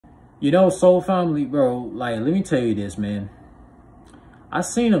You know, Soul Family, bro, like, let me tell you this, man. I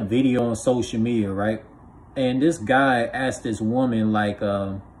seen a video on social media, right? And this guy asked this woman, like,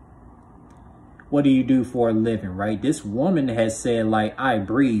 what do you do for a living, right? This woman has said, like, I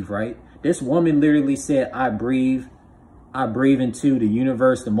breathe, right? This woman literally said, I breathe into the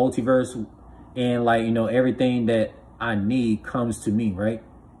universe, the multiverse, and, like, you know, everything that I need comes to me, right?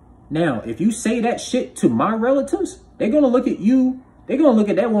 Now, if you say that shit to my relatives, they're going to look at you. They're going to look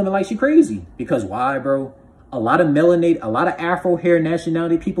at that woman like she crazy. Because why, bro? A lot of Afro hair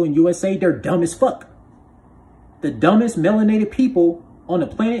nationality people in USA, they're dumb as fuck. The dumbest melanated people on the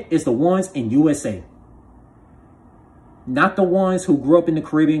planet is the ones in USA. Not the ones who grew up in the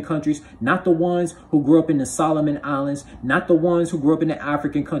Caribbean countries, not the ones who grew up in the Solomon Islands, not the ones who grew up in the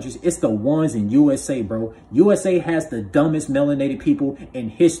African countries. It's the ones in USA, bro. USA has the dumbest melanated people in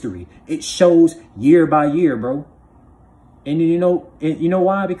history. It shows year by year, bro. And you know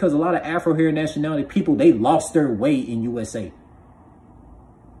why? Because a lot of Afro hair nationality people, they lost their way in USA.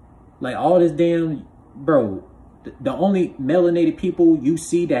 Like all this damn, bro, the only melanated people you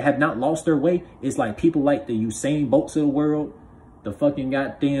see that have not lost their way is like people like the Usain Bolts of the world, the fucking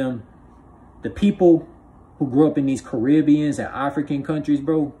goddamn, the people who grew up in these Caribbeans and African countries,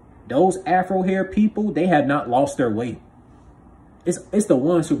 bro. Those Afro hair people, they have not lost their way. It's the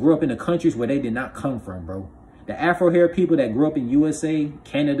ones who grew up in the countries where they did not come from, bro. The Afro hair people that grew up in USA,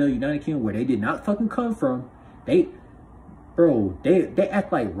 Canada, United Kingdom, where they did not fucking come from, they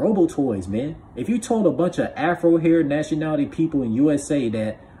act like robo-toys, man. If you told a bunch of Afro hair nationality people in USA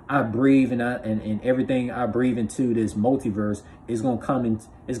that I breathe and everything I breathe into this multiverse is gonna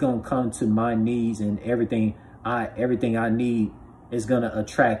come to my needs, and everything I need is gonna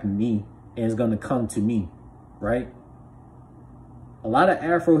attract me and it's gonna come to me, right? A lot of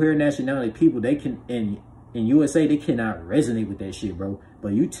Afro hair nationality people, they can in USA, they cannot resonate with that shit, bro.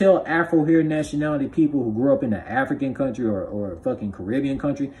 But you tell Afro hair nationality people who grew up in an African country or a fucking Caribbean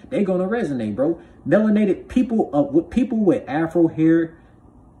country, they gonna resonate, bro. Melanated people with Afro hair,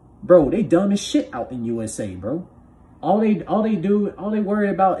 bro, they dumb as shit out in USA, bro. All they worry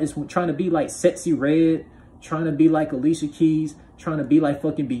about is trying to be like Sexy Red, trying to be like Alicia Keys, trying to be like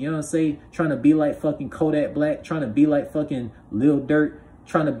fucking Beyonce, trying to be like fucking Kodak Black, trying to be like fucking Lil Durk,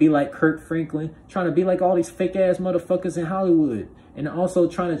 trying to be like Kirk Franklin, trying to be like all these fake ass motherfuckers in Hollywood, and also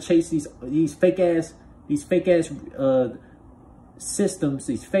trying to chase these fake ass systems,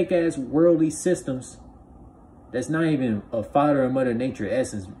 these fake ass worldly systems that's not even a father of Mother Nature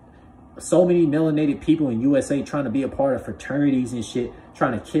essence. So many melanated people in USA trying to be a part of fraternities and shit,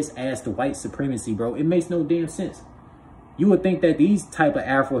 trying to kiss ass to white supremacy, bro. It makes no damn sense. You would think that these type of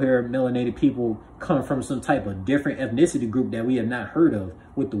Afro hair melanated people come from some type of different ethnicity group that we have not heard of.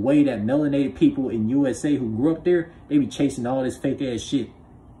 With the way that melanated people in USA who grew up there, they be chasing all this fake ass shit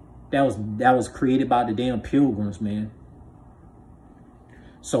that was created by the damn pilgrims, man.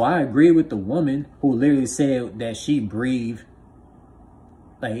 So I agree with the woman who literally said that she breathed,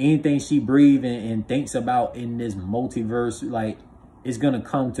 like anything she breathes and thinks about in this multiverse, like it's gonna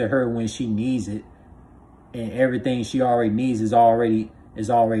come to her when she needs it. And everything she already needs is already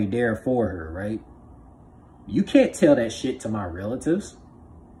there for her, right? You can't tell that shit to my relatives.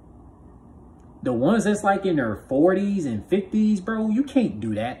 The ones that's like in their 40s and 50s, bro, you can't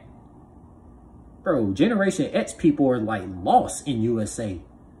do that. Bro, Generation X people are like lost in USA.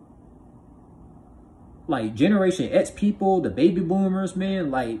 Like Generation X people, the baby boomers, man,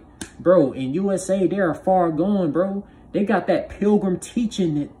 like, bro, in USA, they are far gone, bro. They got that pilgrim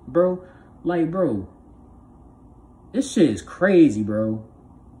teaching it, bro. Like, bro, this shit is crazy, bro.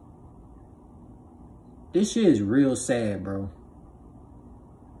 This shit is real sad, bro.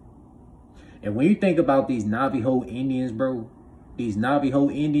 And when you think about these Navajo Indians, bro, they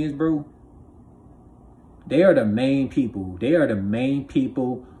are the main people. They are the main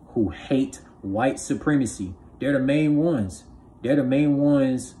people who hate white supremacy. They're the main ones. They're the main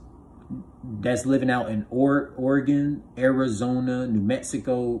ones that's living out in Oregon, Arizona, New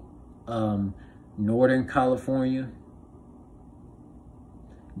Mexico, Northern California.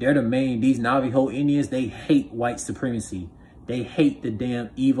 They're the main, these Navajo Indians, they hate white supremacy. They hate the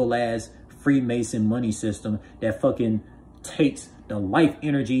damn evil ass Freemason money system that fucking takes the life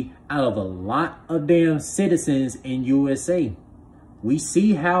energy out of a lot of damn citizens in USA. We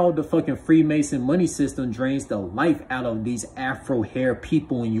see how the fucking Freemason money system drains the life out of these Afro hair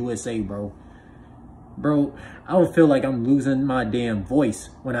people in USA, bro. Bro, I would feel like I'm losing my damn voice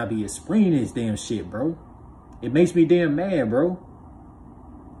when I be explaining this damn shit, bro. It makes me damn mad, bro.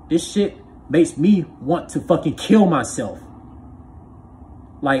 This shit makes me want to fucking kill myself.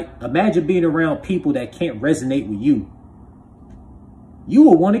 Like, imagine being around people that can't resonate with you. you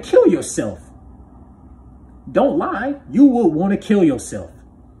will want to kill yourself. Don't lie. You would want to kill yourself.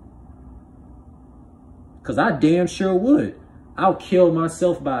 Because I damn sure would. I'll kill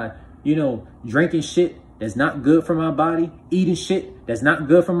myself by, you know, drinking shit that's not good for my body, eating shit that's not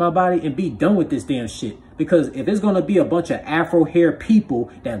good for my body, and be done with this damn shit. Because if it's going to be a bunch of Afro hair people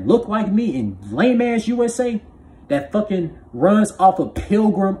that look like me in lame ass USA that fucking runs off of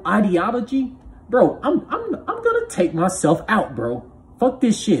pilgrim ideology, bro, I'm going to take myself out, bro. Fuck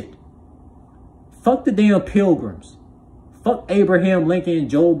this shit. Fuck the damn pilgrims. Fuck Abraham Lincoln,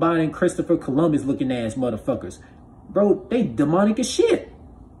 Joe Biden, Christopher Columbus looking ass motherfuckers. Bro, they demonic as shit.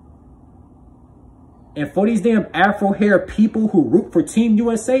 And for these damn Afro hair people who root for Team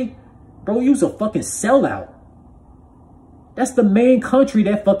USA, bro, you's a fucking sellout. That's the main country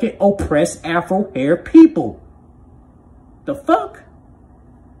that fucking oppress Afro hair people. The fuck?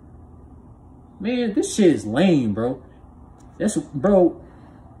 Man, this shit is lame, bro. Bro.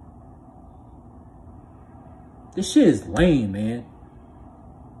 This shit is lame, man.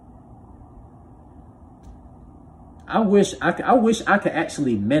 I wish I could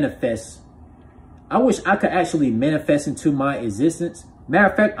actually manifest. I wish I could actually manifest into my existence. Matter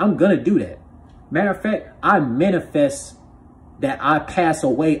of fact, I'm gonna do that. Matter of fact, I manifest that I pass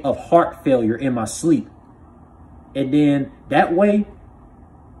away of heart failure in my sleep. And then that way,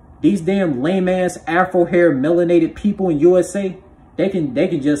 these damn lame ass Afro hair melanated people in USA, they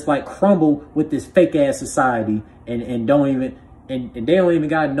can just like crumble with this fake ass society and they don't even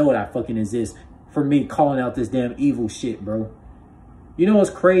gotta know that I fucking exist for me calling out this damn evil shit, bro. You know what's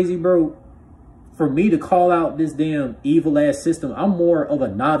crazy, bro? For me to call out this damn evil ass system, I'm more of a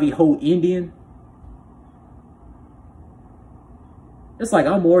Navajo Indian. It's like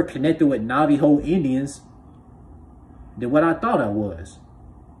I'm more connected with Navajo Indians than what I thought I was.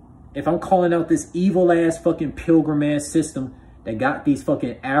 If I'm calling out this evil ass fucking pilgrim ass system that got these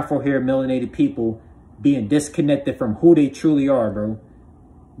fucking Afro hair melanated people being disconnected from who they truly are, bro.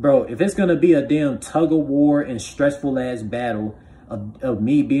 Bro, if it's gonna be a damn tug of war and stressful ass battle of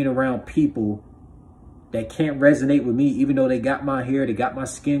me being around people that can't resonate with me, even though they got my hair, they got my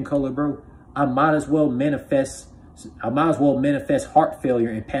skin color, bro, I might as well manifest heart failure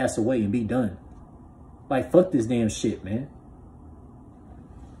and pass away and be done. Like, fuck this damn shit, man.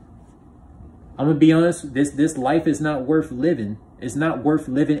 I'm gonna be honest, this life is not worth living. It's not worth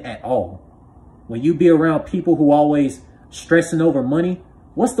living at all. When you be around people who always stressing over money,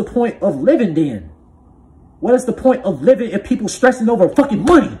 what's the point of living then? What is the point of living if people stressing over fucking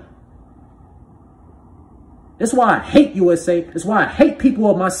money? That's why I hate USA. That's why I hate people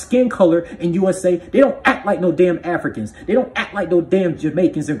of my skin color in USA. They don't act like no damn Africans. They don't act like no damn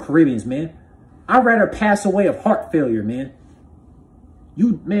Jamaicans and Caribbeans, man. I'd rather pass away of heart failure, man.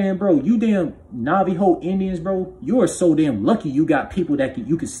 Man, bro, you damn Navajo Indians, bro. You are so damn lucky you got people that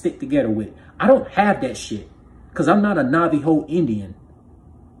you can stick together with. I don't have that shit because I'm not a Navajo Indian.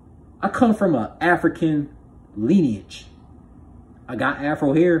 I come from an African lineage. I got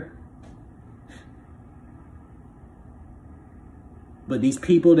Afro hair. But these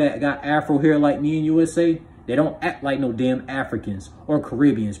people that got Afro hair like me in USA, they don't act like no damn Africans or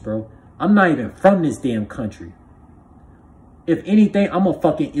Caribbeans, bro. I'm not even from this damn country. If anything, I'm a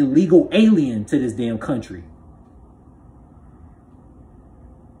fucking illegal alien to this damn country.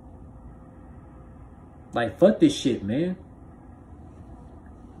 Like, fuck this shit, man.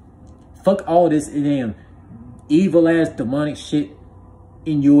 Fuck all this damn evil ass demonic shit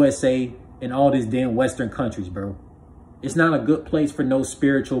in USA and all these damn Western countries, bro. It's not a good place for no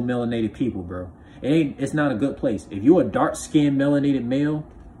spiritual melanated people, bro. It's not a good place. If you're a dark-skinned melanated male,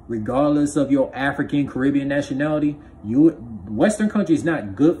 regardless of your African, Caribbean nationality, Western country is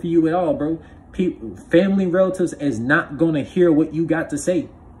not good for you at all, bro. Family relatives is not going to hear what you got to say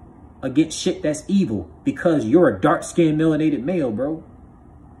against shit that's evil because you're a dark-skinned melanated male, bro.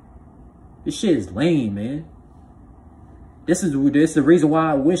 This shit is lame, man. This is the reason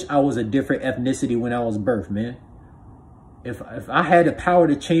why I wish I was a different ethnicity when I was birthed, man. If I had the power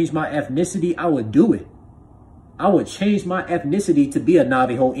to change my ethnicity, I would do it. I would change my ethnicity to be a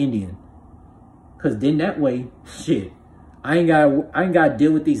Navajo Indian. Cause then that way, shit, I ain't gotta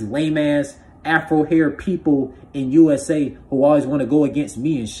deal with these lame ass Afro hair people in USA who always want to go against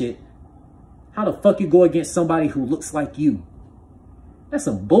me and shit. How the fuck you go against somebody who looks like you? That's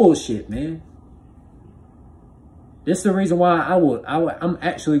some bullshit, man. This is the reason why I'm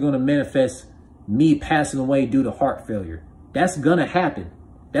actually gonna manifest me passing away due to heart failure. That's gonna happen.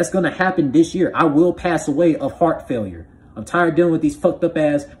 That's gonna happen this year. I will pass away of heart failure. I'm tired of dealing with these fucked up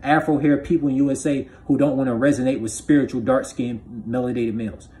ass Afro hair people in USA who don't want to resonate with spiritual dark skinned melanated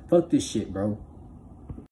males. Fuck this shit, bro.